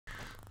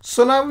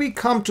So now we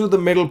come to the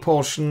middle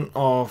portion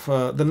of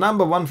the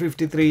number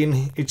 153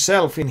 in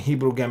itself in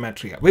Hebrew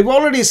Gematria. We've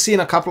already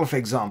seen a couple of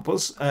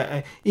examples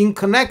in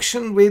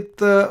connection with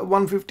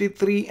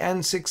 153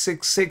 and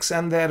 666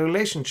 and their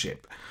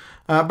relationship.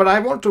 But I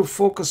want to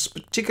focus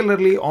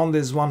particularly on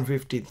this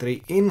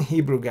 153 in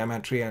Hebrew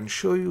Gematria and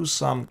show you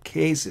some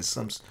cases,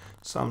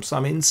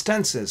 some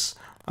instances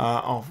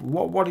of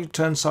what it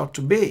turns out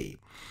to be.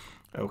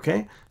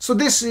 Okay, so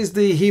this is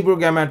the Hebrew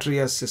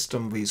Gematria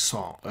system we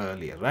saw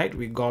earlier, right?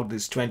 We got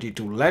these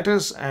 22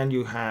 letters and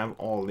you have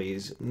all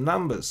these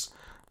numbers.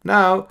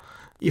 Now,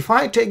 if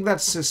I take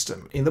that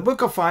system, in the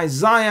book of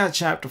Isaiah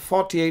chapter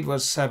 48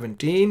 verse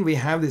 17, we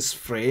have this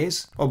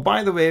phrase. Oh,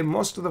 by the way,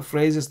 most of the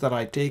phrases that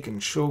I take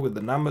and show with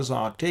the numbers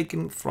are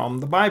taken from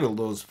the Bible.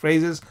 Those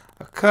phrases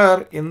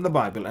occur in the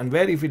Bible, and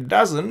where if it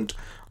doesn't,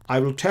 I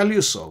will tell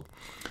you so.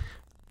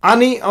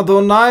 Ani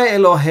Adonai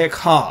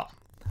Elohecha.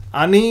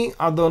 Ani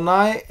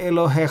Adonai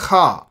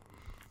Elohecha,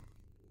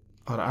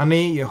 or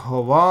Ani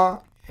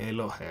Yehovah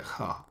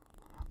Elohecha.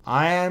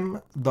 I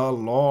am the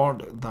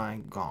Lord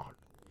thy God.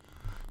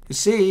 You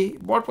see,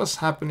 what was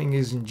happening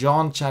is in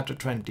John chapter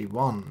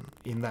 21,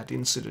 in that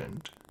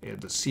incident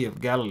at the Sea of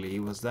Galilee,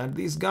 was that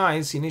these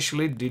guys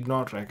initially did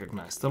not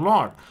recognize the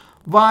Lord.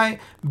 Why?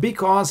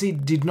 Because he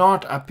did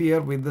not appear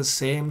with the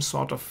same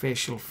sort of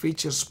facial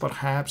features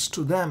perhaps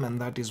to them,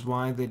 and that is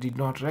why they did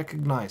not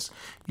recognize.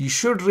 You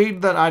should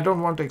read that. I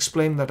don't want to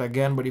explain that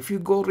again, but if you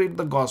go read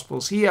the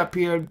Gospels, he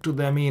appeared to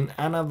them in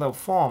another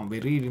form. We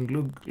read in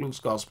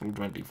Luke's Gospel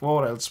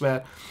 24,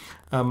 elsewhere,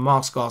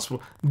 Mark's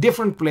Gospel,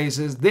 different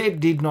places. They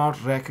did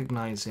not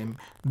recognize him.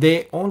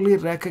 They only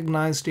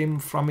recognized him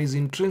from his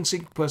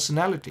intrinsic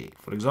personality.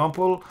 For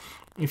example,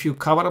 if you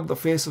cover up the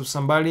face of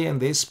somebody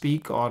and they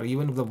speak, or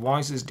even if the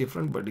voice is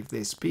different, but if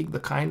they speak the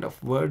kind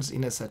of words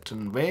in a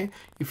certain way,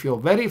 if you're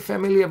very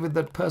familiar with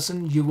that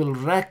person, you will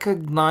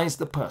recognize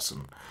the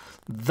person.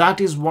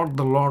 That is what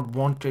the Lord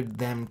wanted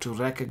them to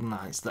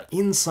recognize, the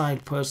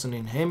inside person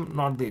in him,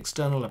 not the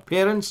external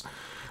appearance.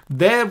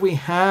 There we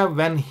have,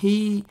 when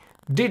he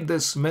did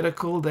this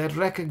miracle, they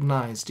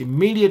recognized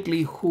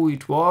immediately who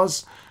it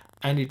was,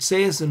 and it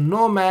says,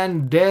 no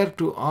man dared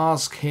to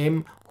ask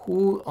him,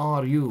 who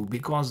are you?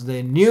 Because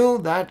they knew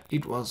that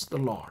it was the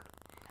Lord.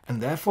 And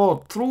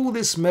therefore, through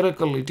this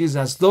miracle, it is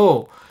as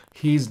though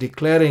he is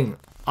declaring,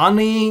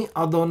 Ani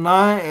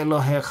Adonai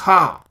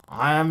Elohecha,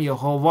 I am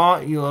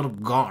Jehovah your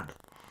God.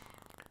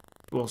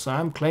 Because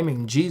I am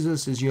claiming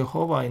Jesus is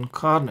Jehovah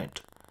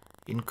incarnate.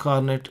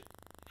 Incarnate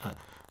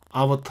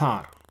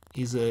avatar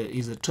is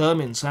a term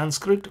in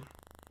Sanskrit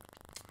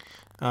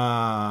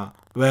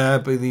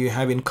where you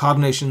have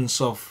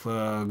incarnations of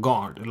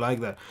God, like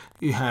that.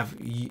 You have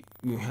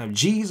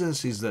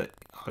Jesus is or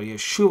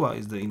Yeshua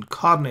is the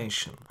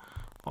incarnation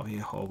of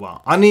Jehovah.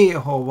 Ani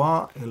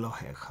Yehovah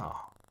Elohecha.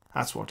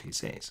 That's what he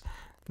says.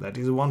 That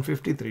is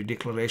 153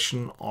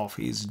 declaration of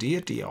his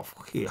deity, of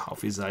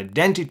his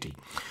identity.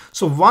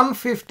 So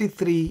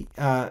 153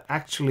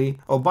 actually,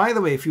 oh, by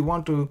the way, if you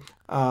want to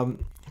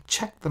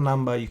check the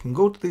number, you can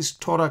go to this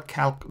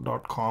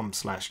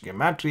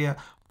torahcalc.com/gematria.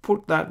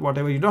 Put that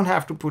whatever. You don't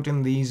have to put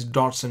in these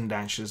dots and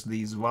dashes.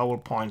 These vowel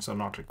points are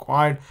not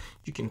required.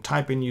 You can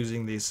type in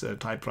using this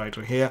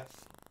typewriter here.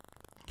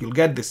 You'll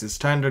get this is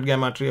standard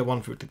Gematria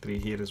 153.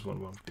 Here is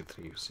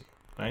 153, you see,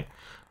 right?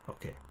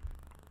 Okay.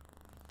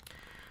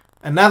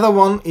 Another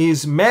one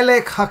is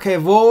Melech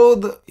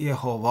HaKevod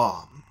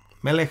Yehovah.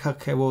 Melech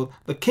HaKevod.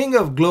 The King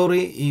of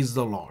Glory is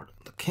the Lord.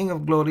 The King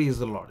of Glory is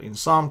the Lord. In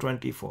Psalm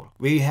 24,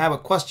 we have a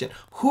question.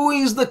 Who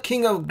is the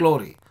King of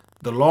Glory?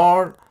 The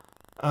Lord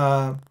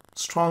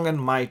strong and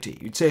mighty.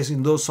 It says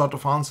in those sort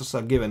of answers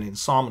are given in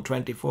Psalm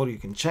 24. You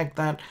can check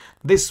that.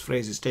 This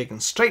phrase is taken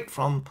straight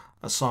from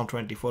Psalm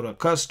 24.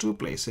 Occurs two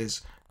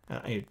places.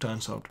 It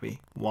turns out to be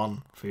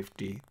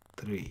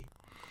 153.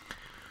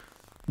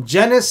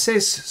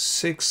 Genesis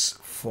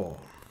 6:4.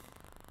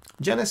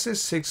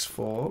 Genesis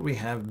 6:4, we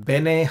have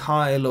Bene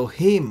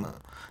Ha-Elohim.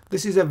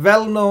 This is a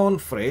well-known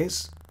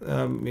phrase.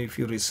 If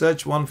you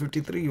research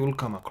 153, you will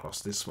come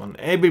across this one.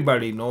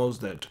 Everybody knows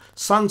that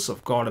sons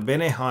of God,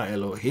 Bene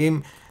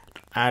Ha-Elohim,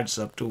 adds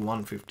up to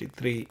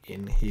 153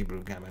 in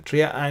Hebrew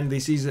Gematria. And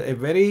this is a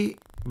very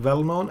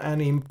well-known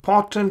and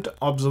important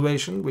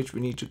observation which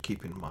we need to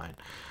keep in mind.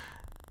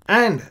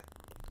 And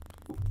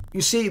you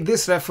see,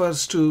 this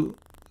refers to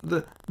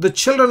the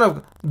children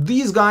of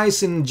these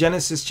guys in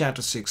Genesis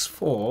chapter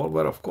 6:4,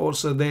 where of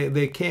course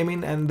they came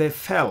in and they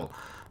fell.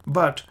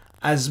 But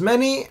as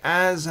many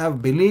as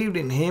have believed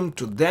in him,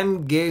 to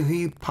them gave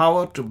he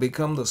power to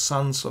become the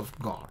sons of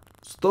God.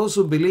 So those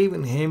who believe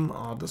in him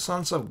are the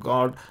sons of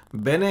God,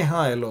 Bene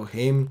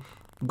Ha-Elohim,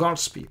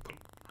 God's people.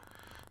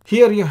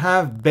 Here you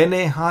have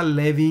Bene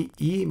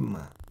Ha-Leviim,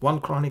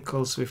 1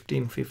 Chronicles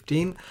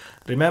 15:15.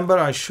 Remember,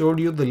 I showed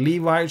you the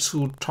Levites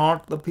who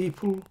taught the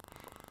people.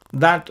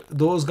 That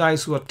those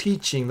guys who are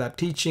teaching the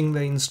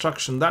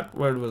instruction, that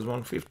word was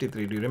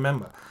 153. Do you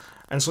remember?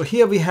 And so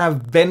here we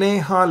have Bene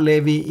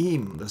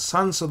Ha-Leviim, the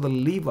sons of the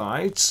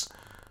Levites,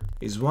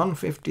 is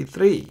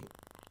 153,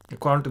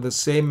 according to the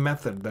same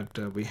method that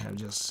we have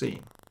just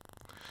seen.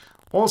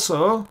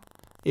 Also,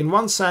 in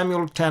 1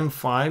 Samuel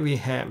 10:5, we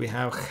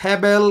have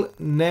Hebel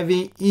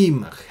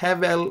Nevi'im.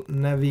 Hebel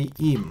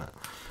Nevi'im.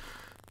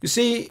 You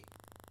see,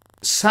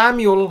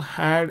 Samuel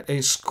had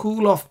a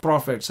school of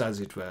prophets, as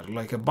it were,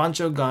 like a bunch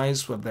of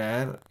guys were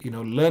there,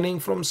 learning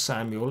from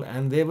Samuel,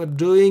 and they were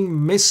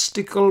doing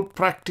mystical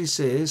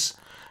practices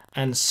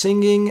and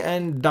singing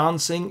and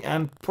dancing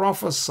and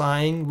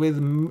prophesying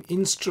with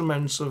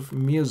instruments of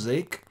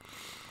music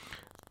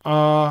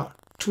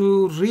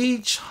to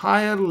reach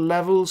higher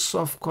levels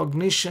of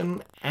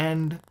cognition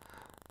and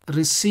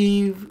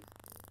receive,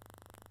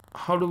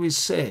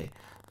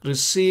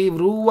 receive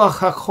Ruach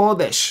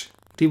HaKodesh,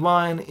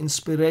 divine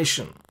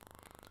inspiration,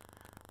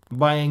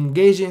 by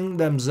engaging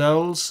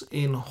themselves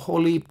in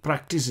holy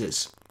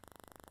practices.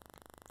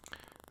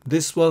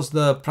 This was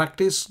the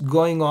practice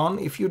going on.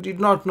 If you did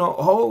not know,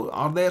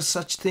 are there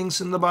such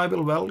things in the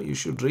Bible? Well, you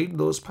should read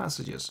those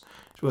passages.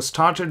 It was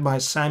started by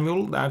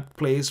Samuel. That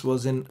place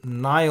was in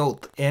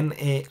Naioth,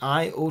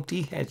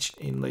 N-A-I-O-T-H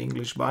in the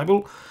English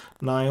Bible,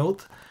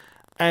 Naioth.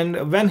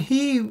 And when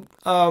he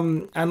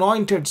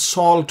anointed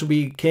Saul to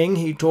be king,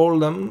 he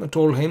told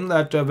him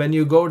that when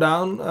you go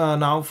down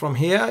now from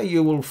here,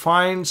 you will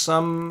find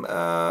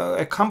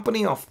a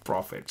company of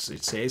prophets.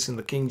 It says in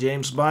the King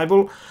James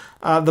Bible,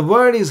 the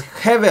word is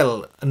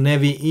Hevel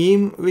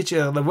Nevi'im, which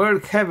the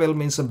word Hevel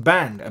means a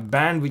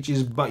band which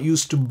is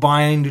used to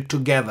bind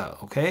together.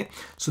 Okay,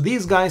 so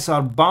these guys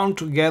are bound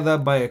together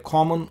by a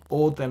common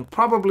oath and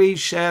probably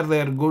share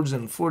their goods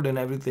and food and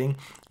everything.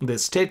 They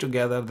stay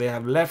together. They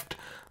have left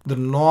the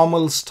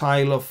normal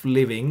style of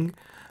living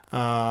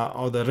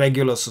or the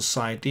regular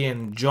society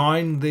and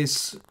joined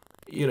this,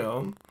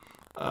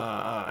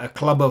 a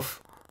club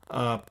of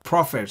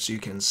prophets, you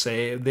can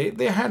say.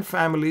 They had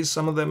families,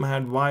 some of them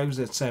had wives,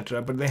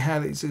 etc. But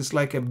it's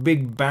like a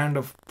big band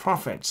of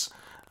prophets,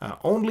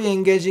 only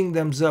engaging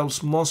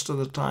themselves most of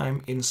the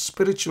time in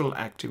spiritual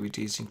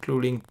activities,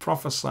 including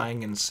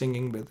prophesying and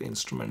singing with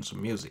instruments of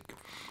music.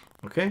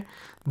 Okay,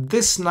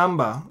 this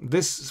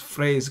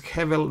phrase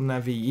Hevel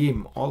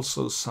Nevi'im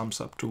also sums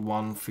up to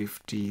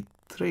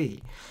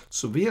 153.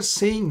 So we are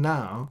saying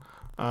now,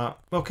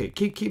 okay,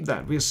 keep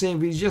that. We are saying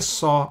we just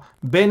saw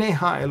Bene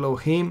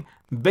Ha-Elohim,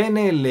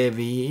 Bene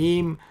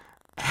Leviim,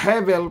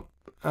 Hevel,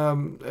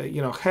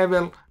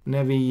 Hevel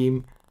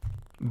Nevi'im,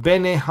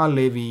 Bene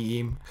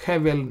Ha-Leviim,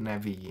 Hevel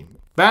Nevi'im.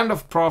 Band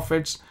of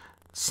prophets,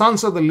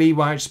 sons of the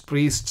Levites,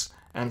 priests,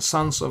 and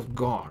sons of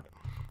God.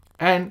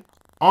 And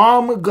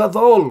Am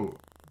Gadol,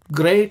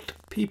 great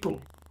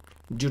people,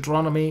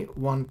 Deuteronomy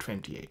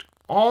 1:28.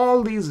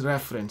 All these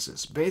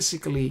references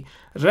basically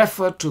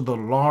refer to the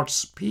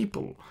Lord's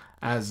people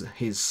as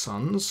his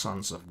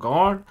sons of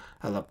God,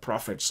 the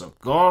prophets of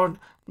God,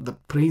 the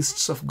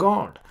priests of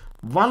God.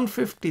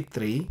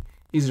 153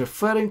 is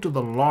referring to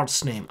the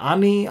Lord's name,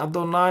 Ani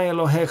Adonai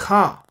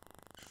Elohecha,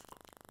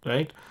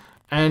 right?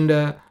 And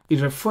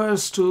it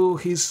refers to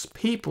his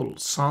people,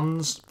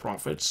 sons,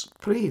 prophets,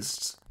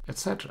 priests,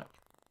 etc.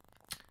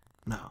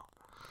 Now,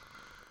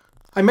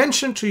 I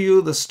mentioned to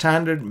you the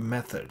standard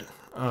method,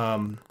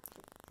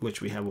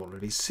 which we have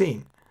already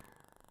seen.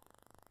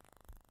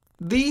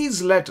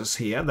 These letters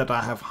here that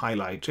I have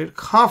highlighted,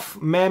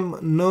 Chaf, Mem,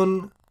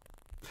 Nun,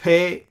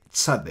 Pe,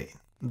 Tzadeh,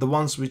 the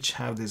ones which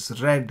have this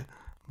red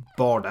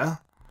border,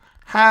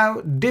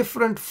 have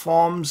different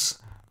forms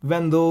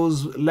when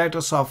those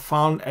letters are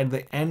found at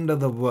the end of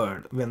the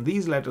word. When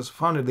these letters are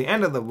found at the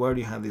end of the word,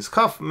 you have this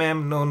Chaf,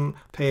 Mem, Nun,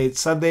 Pe,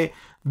 Tzadeh.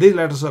 These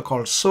letters are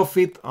called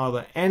Sofit, or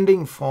the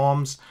ending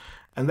forms,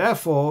 and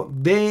therefore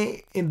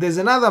there's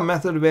another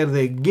method where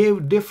they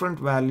give different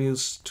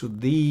values to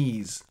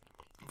these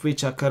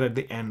which occur at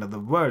the end of the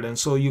word. And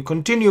so you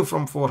continue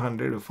from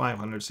 400 to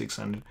 500,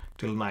 600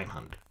 till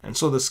 900. And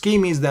so the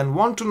scheme is then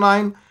 1 to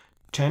 9,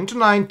 10 to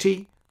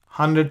 90,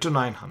 100 to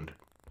 900.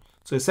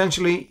 So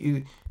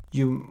essentially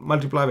you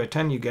multiply by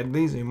 10, you get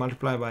these, and you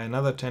multiply by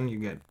another 10, you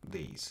get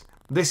these.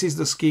 This is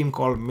the scheme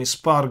called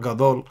Mispar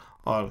Gadol,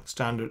 or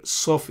standard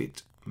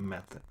Sofit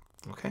method.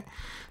 Okay,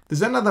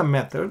 there's another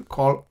method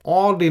called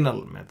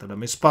ordinal method, a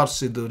Mispar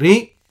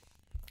Siduri,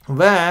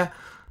 where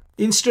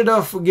instead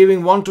of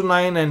giving 1 to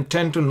 9 and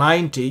 10 to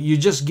 90, you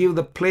just give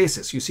the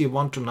places. You see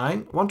 1 to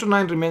 9, 1 to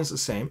 9 remains the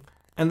same,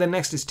 and then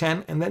next is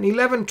 10, and then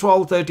 11,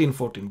 12, 13,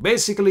 14.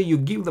 Basically, you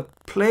give the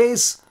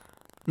place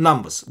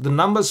numbers, the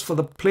numbers for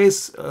the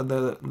place,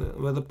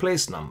 the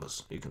place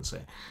numbers, you can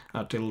say,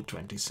 till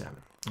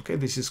 27. Okay,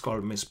 this is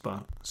called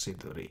Mispar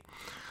Siduri.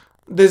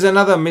 There's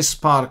another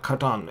Mispar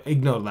Katan.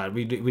 Ignore that.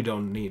 We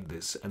don't need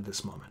this at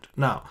this moment.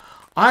 Now,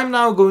 I'm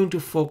now going to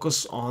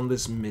focus on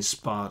this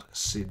Mispar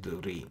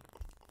Siduri,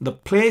 the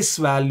place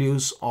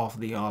values of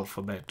the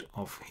alphabet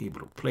of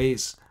Hebrew.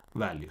 Place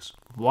values.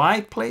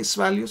 Why place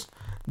values?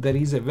 There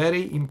is a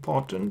very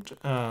important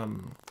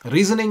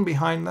reasoning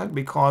behind that,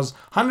 because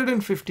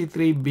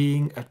 153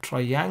 being a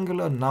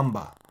triangular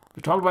number.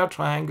 We talk about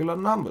triangular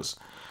numbers,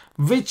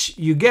 which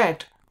you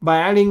get by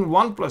adding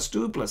 1 plus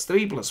 2 plus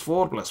 3 plus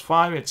 4 plus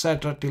 5,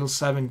 etc. till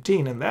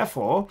 17. And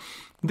therefore,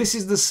 This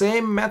is the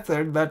same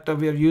method that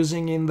we are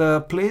using in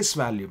the place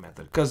value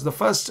method, because the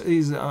first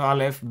is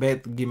Aleph,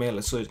 Bet,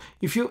 Gimel. So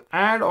if you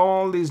add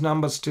all these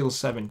numbers till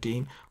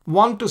 17,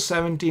 1 to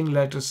 17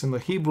 letters in the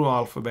Hebrew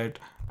alphabet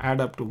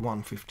add up to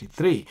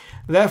 153.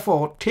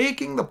 Therefore,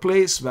 taking the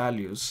place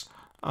values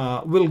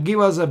will give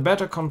us a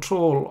better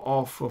control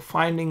of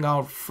finding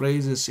out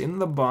phrases in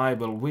the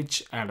Bible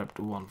which add up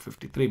to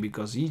 153,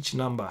 because each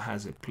number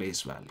has a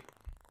place value.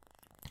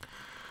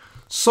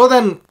 So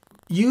then,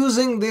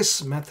 using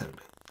this method,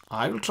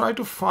 I tried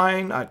to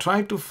find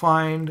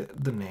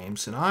the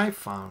names, and I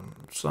found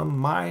some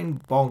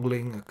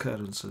mind-boggling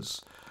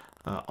occurrences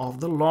of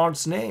the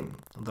Lord's name.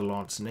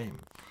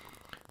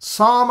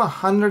 Psalm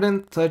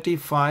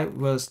 135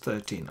 verse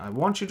 13. I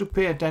want you to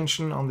pay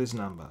attention on this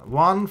number.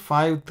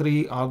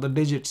 153 are the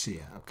digits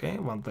here. Okay,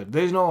 130.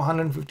 There is no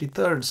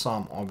 153rd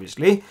Psalm,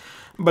 obviously,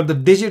 but the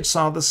digits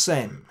are the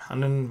same.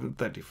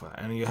 135,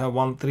 and you have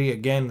 13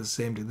 again, the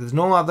same. There's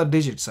no other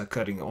digits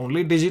occurring.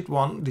 Only digit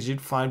 1,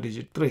 digit 5,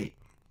 digit 3.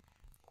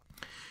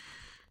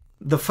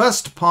 The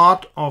first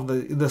part of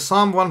the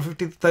Psalm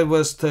 153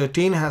 verse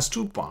 13 has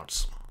two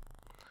parts.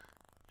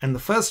 And the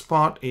first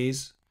part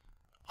is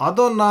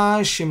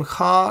Adonai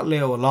Shimcha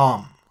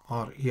Leolam,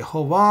 or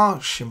Yehovah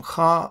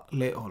Shimcha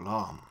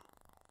Leolam.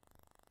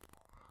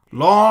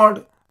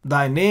 Lord,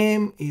 thy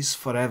name is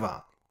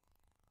forever.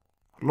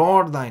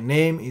 Lord, thy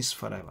name is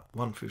forever.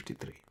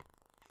 153.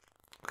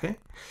 Okay.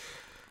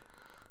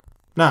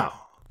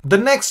 Now, the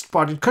next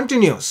part, it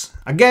continues.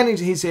 Again,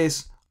 he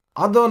says,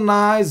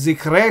 Adonai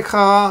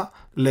Zikrecha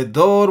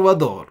Ledor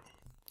Vador,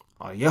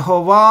 or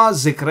Yehovah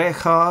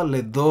Zikrecha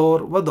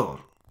Ledor Vador.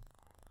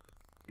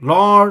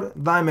 Lord,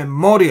 thy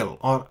memorial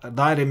or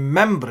thy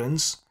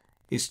remembrance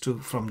is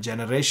from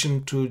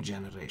generation to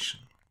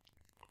generation.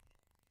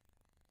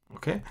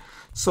 Okay,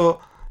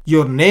 so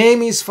your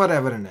name is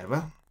forever and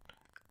ever,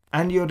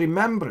 and your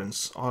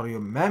remembrance or your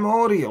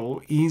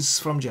memorial is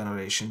from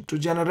generation to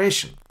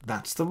generation.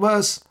 That's the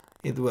verse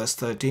in verse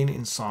 13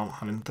 in Psalm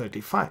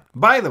 135.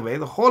 By the way,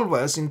 the whole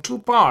verse in two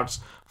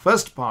parts.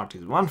 First part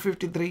is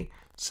 153,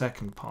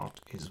 second part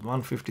is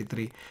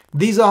 153.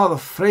 These are the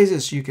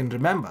phrases you can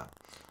remember.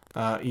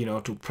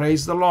 To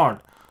praise the Lord.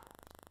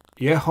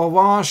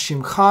 Yehovah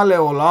Shimcha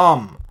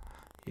Leolam,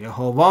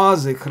 Yehovah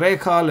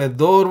Zikrecha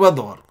Ledor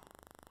Vador.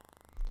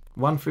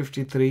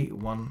 153,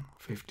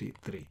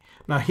 153.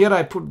 Now here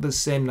I put the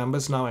same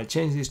numbers. Now I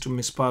change this to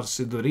Mispar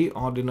Siduri,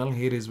 ordinal.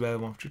 Here is where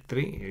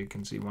 153. Here you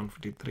can see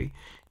 153.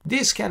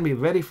 This can be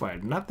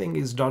verified. Nothing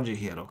is dodgy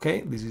here.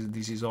 Okay,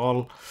 this is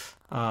all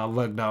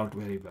worked out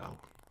very well.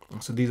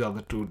 So these are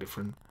the two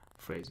different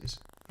phrases.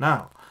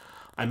 Now,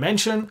 I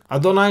mentioned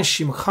Adonai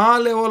Shimcha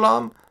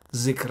Leolam,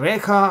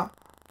 Zikrecha.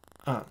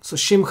 So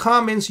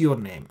Shimcha means your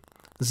name.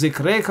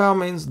 Zikrecha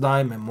means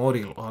thy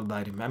memorial or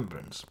thy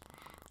remembrance.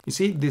 You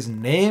see, this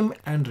name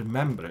and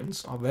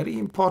remembrance are very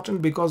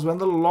important, because when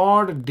the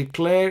Lord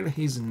declared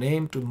his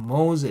name to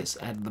Moses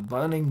at the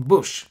burning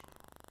bush,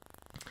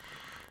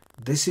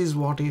 this is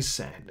what he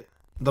said.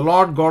 The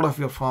Lord God of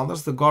your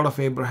fathers, the God of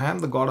Abraham,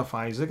 the God of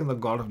Isaac, and the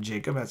God of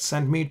Jacob hath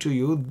sent me to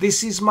you.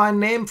 This is my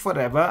name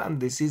forever, and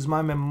this is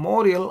my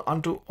memorial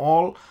unto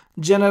all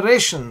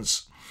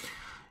generations.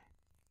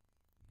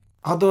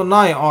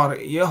 Adonai, or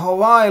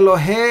Yehovah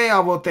Elohei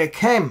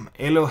Avotechem,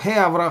 Elohei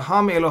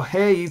Avraham,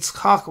 Elohei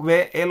Yitzchak,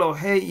 ve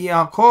Elohei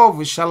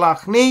Yaakov,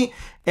 Shalachni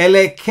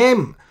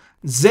Elekem,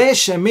 Ze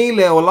Shemi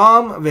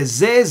Leolam, ve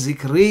Ze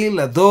Zikri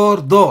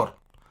Ledor Dor.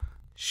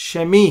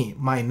 Shemi,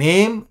 my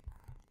name,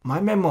 my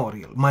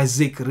memorial, my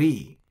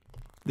Zikri.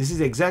 This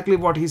is exactly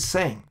what he's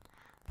saying.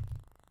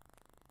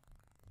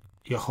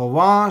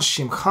 Yehovah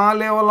Shimcha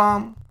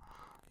Leolam,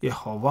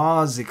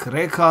 Yehovah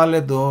Zikrecha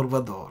Ledor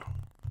Vador.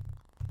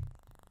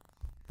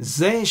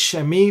 Ze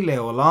Shemi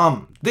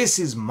Leolam. This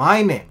is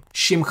my name.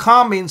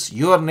 Shimcha means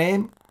your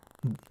name.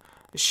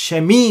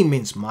 Shemi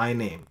means my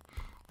name.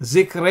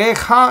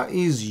 Zikrecha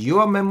is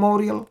your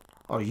memorial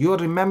or your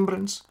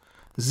remembrance.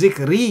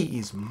 Zikri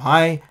is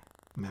my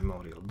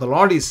memorial. The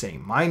Lord is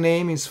saying, my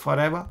name is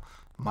forever.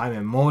 My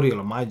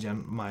memorial or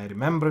my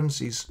remembrance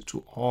is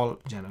to all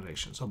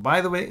generations. So by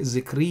the way,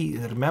 Zikri,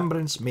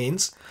 remembrance,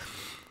 means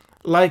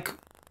like,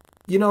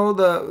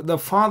 the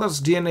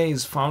father's DNA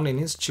is found in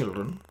his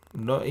children,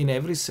 in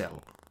every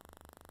cell.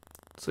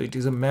 So it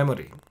is a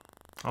memory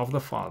of the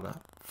father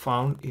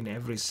found in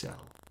every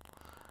cell.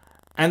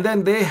 And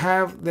then they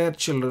have their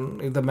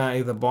children. If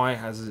the boy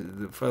has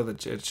the further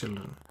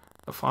children,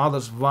 the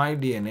father's Y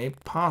DNA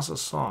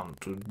passes on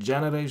to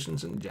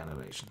generations and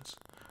generations.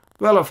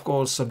 Well, of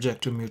course,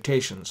 subject to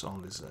mutations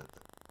on this earth.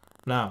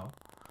 Now,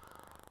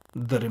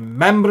 the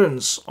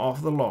remembrance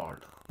of the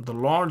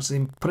Lord's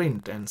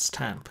imprint and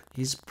stamp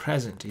is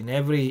present in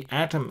every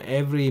atom,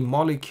 every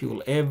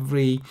molecule,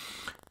 every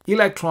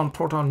electron,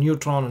 proton,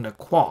 neutron, and a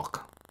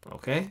quark.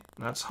 Okay,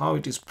 that's how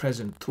it is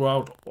present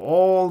throughout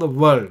all the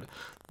world.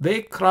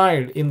 They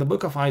cried in the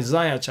book of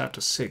Isaiah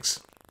chapter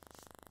 6,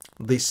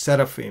 the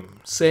seraphim,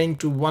 saying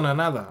to one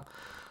another,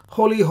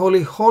 Holy,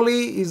 holy,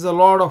 holy is the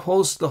Lord of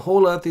hosts. The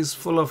whole earth is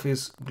full of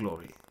his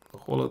glory. The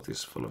whole earth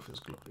is full of his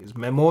glory. His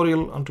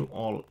memorial unto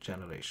all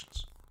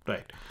generations.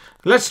 Right.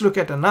 Let's look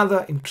at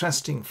another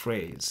interesting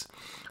phrase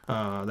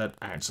that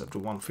adds up to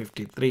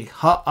 153.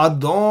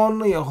 Ha-Adon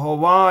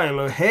Yehovah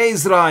Elohei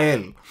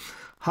Israel.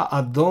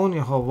 Ha-Adon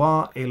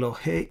Yehovah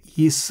Elohei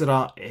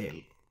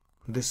Israel.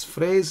 This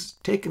phrase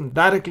taken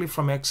directly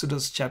from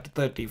Exodus chapter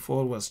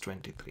 34 verse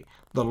 23.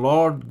 The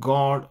Lord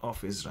God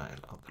of Israel,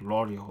 or the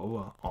Lord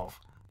Yehovah of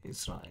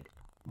Israel.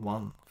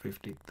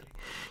 153.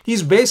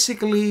 He's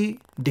basically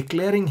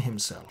declaring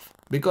himself,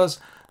 because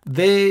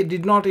they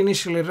did not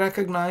initially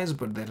recognize,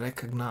 but they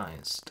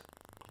recognized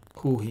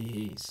who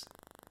he is.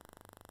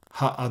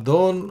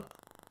 Ha-Adon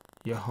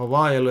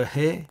Yehovah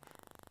Elohei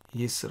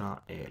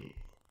Israel.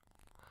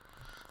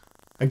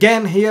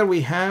 Again, here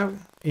we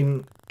have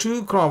in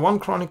 1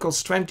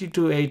 Chronicles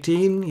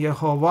 22:18,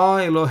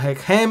 Yehovah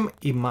Elohechem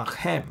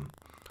imachem.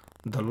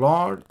 The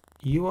Lord,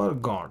 your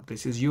God.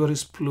 This is your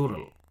is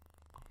plural.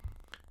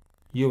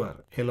 Your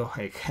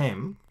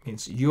Elohechem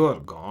means your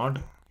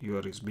God.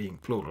 Your is being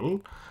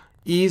plural.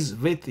 Is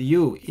with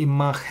you.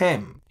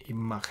 Imachem.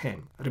 Imachem.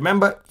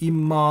 Remember,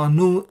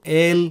 Immanuel.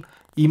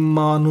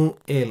 Immanuel.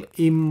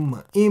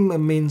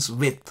 Im means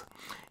with.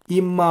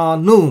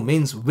 Immanu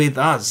means with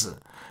us.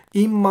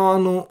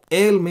 Immanuel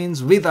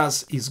means with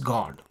us is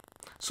God.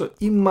 So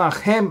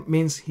Imachem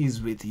means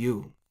he's with you.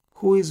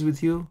 Who is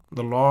with you?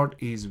 The Lord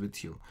is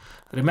with you.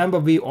 Remember,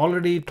 we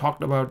already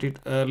talked about it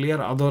earlier.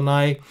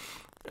 Adonai,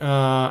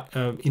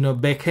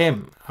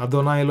 Bechem.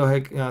 Adonai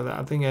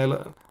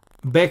Elohek.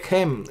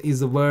 Bechem is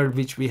the word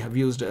which we have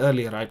used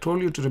earlier. I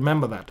told you to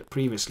remember that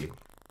previously.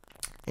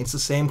 It's the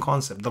same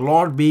concept. The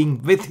Lord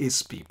being with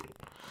his people.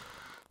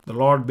 The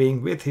Lord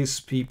being with his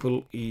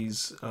people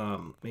is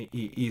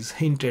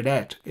hinted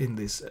at in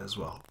this as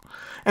well.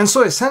 And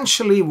so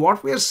essentially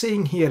what we are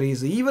saying here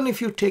is, even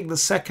if you take the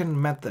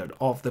second method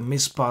of the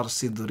Mispar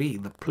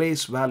Siduri, the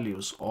place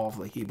values of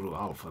the Hebrew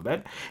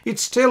alphabet,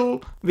 it's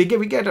still, we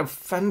get a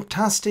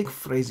fantastic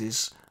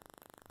phrases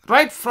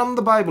right from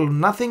the Bible.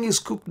 Nothing is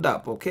cooked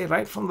up, okay?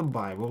 Right from the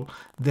Bible,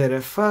 they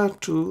refer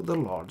to the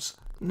Lord's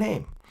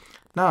name.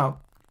 Now,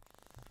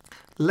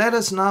 let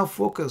us now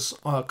focus,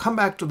 come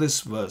back to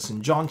this verse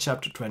in John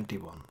chapter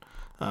 21,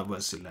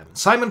 verse 11.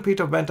 Simon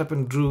Peter went up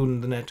and drew in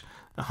the net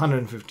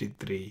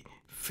 153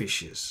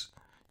 fishes.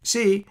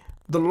 See,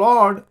 the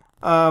Lord,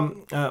 so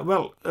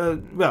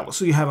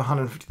you have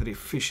 153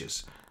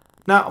 fishes.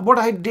 Now, what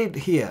I did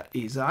here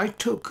is I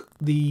took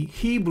the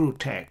Hebrew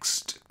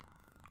text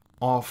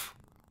of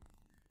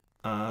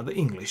the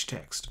English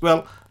text.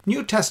 Well,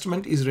 New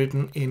Testament is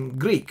written in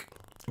Greek.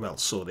 Well,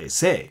 so they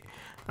say.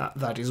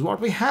 That is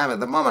what we have at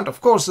the moment. Of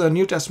course, the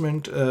New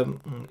Testament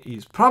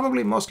is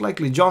probably, most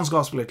likely, John's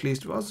Gospel at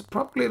least, was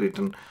probably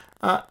written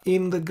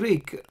in the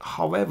Greek.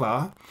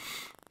 However,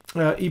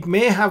 it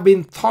may have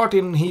been thought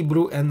in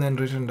Hebrew and then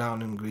written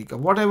down in Greek.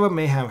 Whatever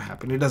may have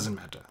happened, it doesn't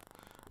matter.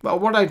 But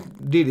what I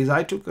did is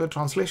I took a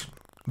translation,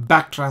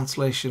 back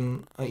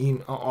translation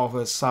of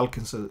a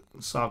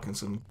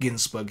Salkinson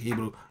Ginsburg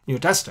Hebrew New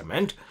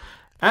Testament.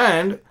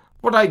 And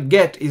what I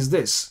get is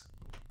this.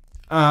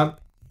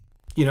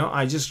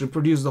 I just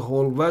reproduce the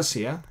whole verse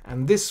here,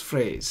 and this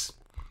phrase,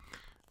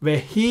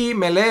 Vehi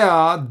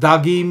melea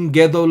dagim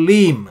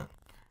gedolim,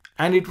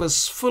 and it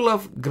was full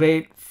of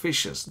great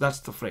fishes. That's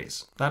the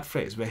phrase. That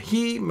phrase,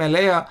 Vehi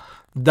melea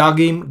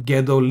dagim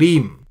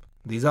gedolim.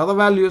 These are the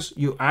values.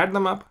 You add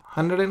them up,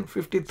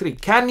 153.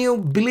 Can you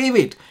believe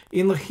it?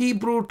 In the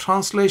Hebrew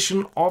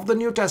translation of the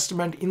New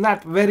Testament, in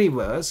that very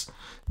verse,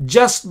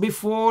 just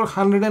before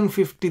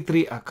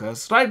 153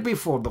 occurs, right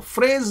before, the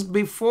phrase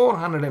before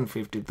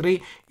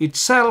 153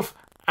 itself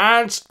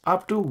adds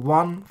up to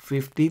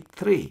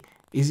 153.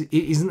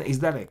 Is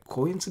that a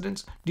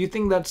coincidence? Do you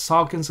think that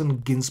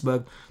Salkinson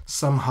Ginsburg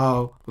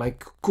somehow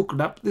cooked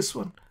up this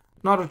one?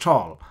 Not at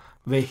all.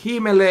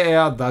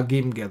 Vehimelea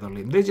dagim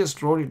gedolim. They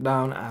just wrote it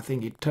down. I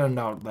think it turned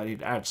out that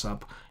it adds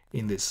up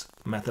in this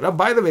method.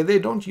 By the way, they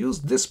don't use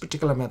this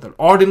particular method.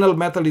 Ordinal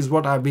method is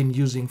what I've been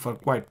using for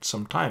quite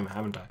some time,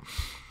 haven't I?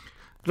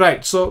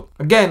 Right, so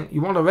again,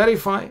 you want to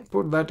verify,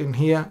 put that in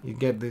here, you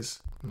get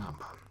this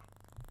number.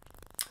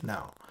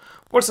 Now,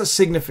 what's the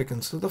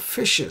significance of the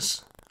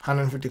fishes?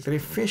 153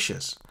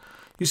 fishes.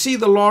 You see,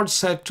 the Lord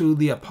said to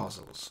the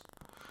apostles,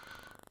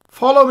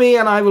 follow me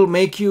and I will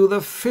make you the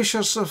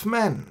fishers of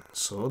men.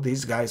 So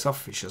these guys are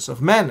fishers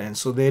of men. And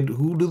so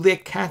who do they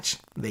catch?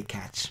 They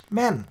catch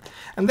men.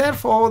 And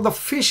therefore the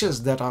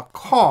fishes that are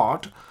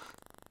caught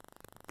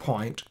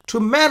point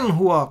to men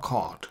who are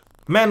caught.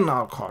 Men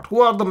are caught.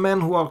 Who are the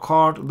men who are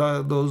caught?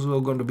 Those who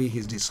are going to be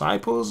his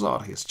disciples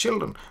or his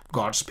children.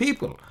 God's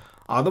people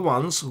are the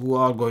ones who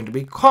are going to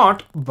be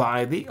caught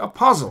by the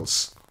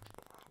apostles.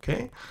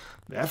 Okay.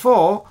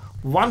 Therefore,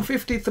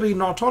 153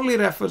 not only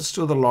refers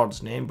to the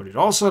Lord's name, but it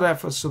also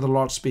refers to the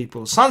Lord's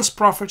people. Sons,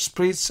 prophets,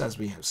 priests, as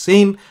we have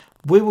seen.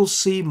 We will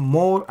see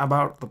more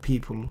about the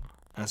people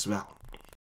as well.